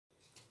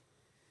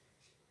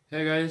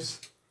Hey guys,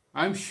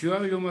 I'm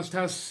sure you must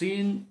have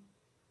seen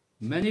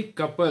many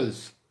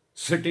couples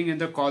sitting in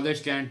the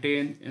college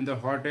canteen, in the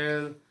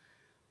hotel,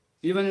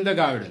 even in the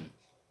garden.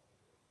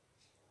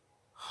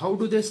 How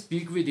do they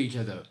speak with each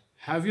other?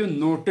 Have you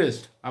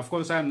noticed? Of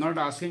course, I'm not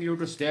asking you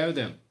to stare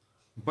them,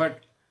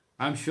 but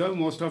I'm sure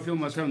most of you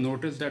must have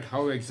noticed that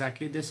how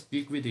exactly they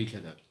speak with each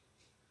other.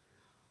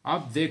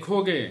 आप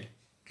देखोगे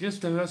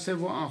किस तरह से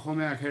वो आंखों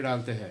में आंखें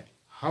डालते हैं.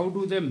 How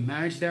do they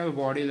match their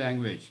body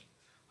language?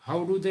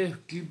 How do they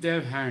keep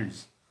their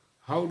hands?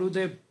 How do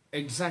they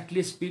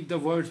exactly speak the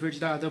words which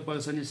the other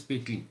person is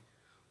speaking?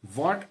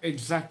 What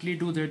exactly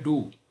do they do?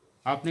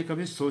 आपने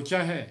कभी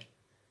सोचा है?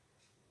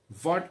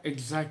 What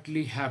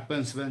exactly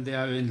happens when they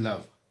are in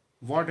love?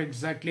 What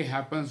exactly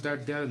happens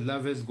that their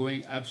love is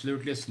going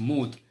absolutely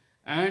smooth?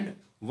 And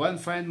one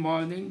fine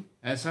morning,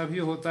 ऐसा भी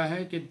होता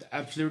है कि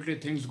absolutely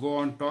things go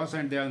on toss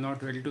and they are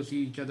not ready to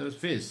see each other's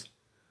face.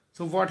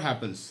 So what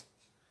happens?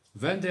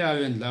 When they are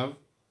in love,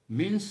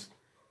 means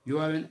you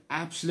are in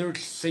absolute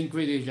sync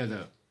with each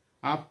other.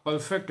 आप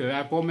perfect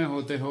rapport में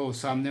होते हो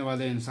सामने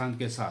वाले इंसान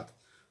के साथ.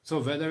 So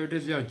whether it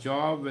is your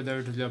job, whether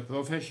it is your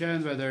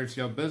profession, whether it's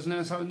your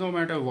business or no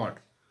matter what,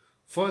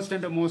 first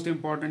and the most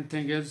important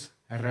thing is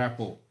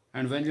rapport.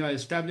 And when you are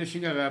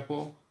establishing a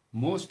rapport,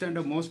 most and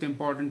the most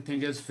important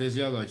thing is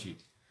physiology.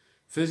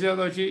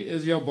 Physiology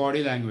is your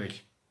body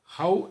language.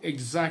 How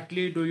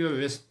exactly do you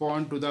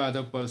respond to the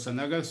other person?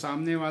 अगर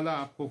सामने वाला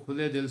आपको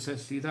खुले दिल से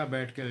सीधा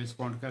बैठ के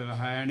रिस्पॉन्ड कर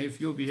रहा है, and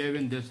if you behave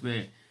in this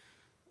way,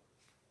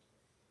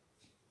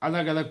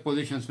 अलग अलग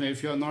positions में,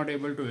 if you are not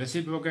able to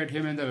reciprocate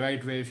him in the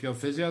right way, if your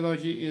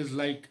physiology is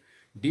like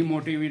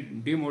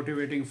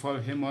demotivating for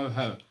him or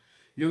her,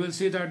 you will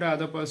see that the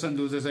other person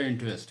loses an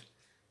interest.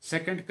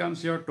 Second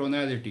comes your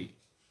tonality.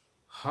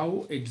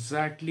 How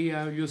exactly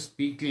are you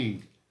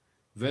speaking?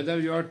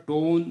 Whether your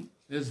tone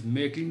is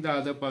making the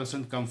other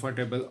person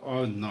comfortable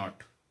or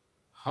not.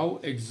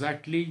 How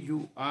exactly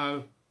you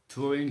are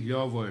throwing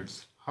your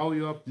words. How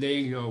you are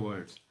playing your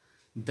words.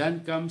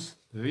 Then comes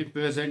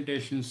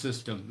representation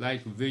system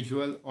like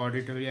visual,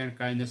 auditory and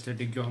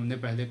kinesthetic जो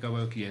हमने पहले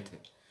cover किए थे.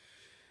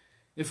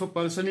 If a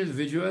person is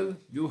visual,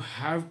 you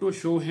have to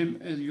show him,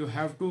 you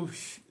have to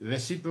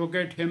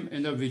reciprocate him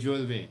in a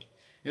visual way.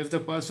 If the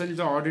person is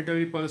an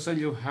auditory person,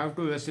 you have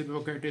to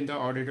reciprocate in the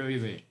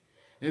auditory way.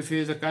 If he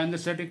is a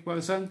kinesthetic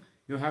person,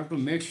 you have to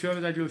make sure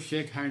that you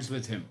shake hands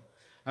with him.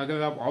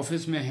 अगर आप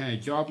office में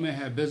हैं, job में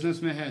हैं,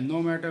 business में हैं,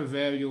 no matter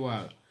where you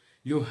are,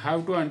 you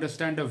have to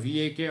understand the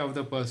VAK of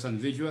the person,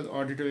 visual,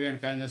 auditory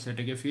and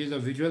kinesthetic. If he is a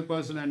visual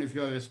person and if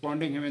you are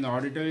responding him in an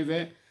auditory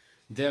way,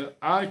 there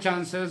are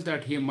chances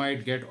that he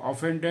might get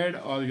offended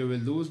or you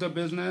will lose the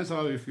business,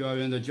 or if you are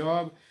in the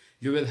job,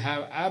 you will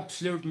have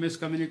absolute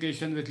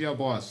miscommunication with your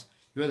boss.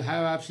 You will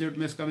have absolute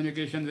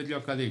miscommunication with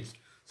your colleagues.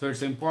 So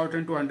it's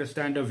important to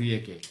understand the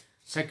VAK.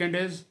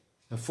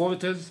 The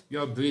fourth is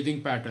your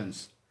breathing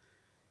patterns.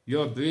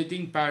 Your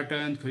breathing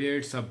pattern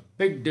creates a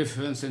big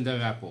difference in the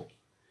rapport.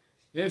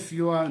 If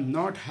you are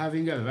not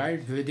having a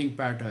right breathing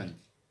pattern,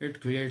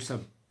 it creates a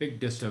big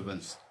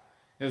disturbance.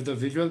 If the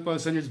visual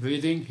person is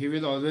breathing, he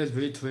will always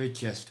breathe through his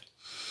chest.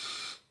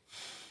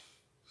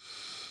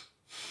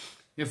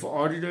 If an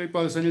auditory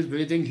person is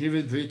breathing, he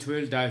will breathe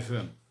through his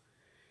diaphragm.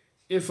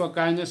 If a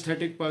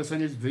kinesthetic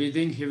person is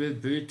breathing, he will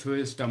breathe through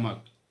his stomach.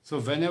 So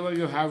whenever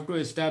you have to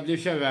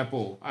establish a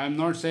rapport, I am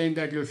not saying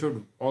that you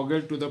should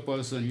ogle to the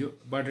person,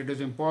 but it is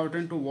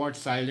important to watch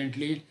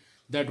silently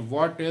that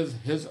what is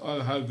his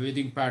or her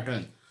breathing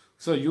pattern.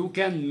 So you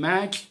can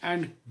match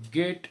and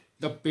get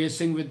the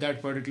pacing with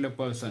that particular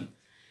person.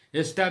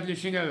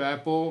 Establishing a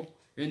rapport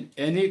in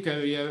any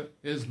career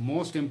is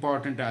most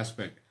important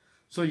aspect.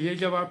 So ये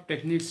जब आप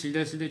technique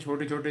सीधे सीधे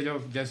छोटे छोटे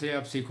जब जैसे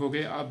आप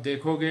सीखोगे, आप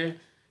देखोगे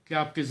कि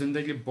आपकी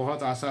ज़िंदगी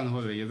बहुत आसान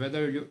हो रही है.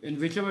 Whether you in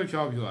whichever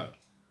job you are,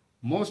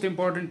 most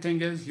important thing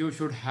is you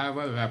should have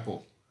a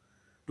rapport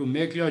to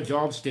make your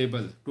job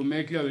stable, to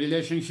make your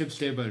relationship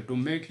stable, to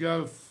make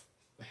your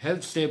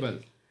health stable.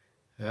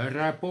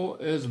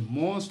 Rapport is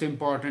most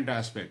important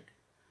aspect.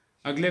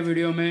 अगले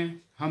video में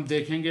हम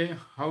देखेंगे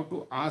how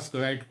to ask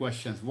right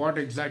questions. What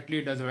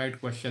exactly does right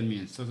question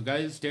mean? So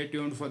guys, stay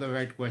tuned for the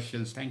right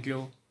questions. Thank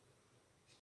you.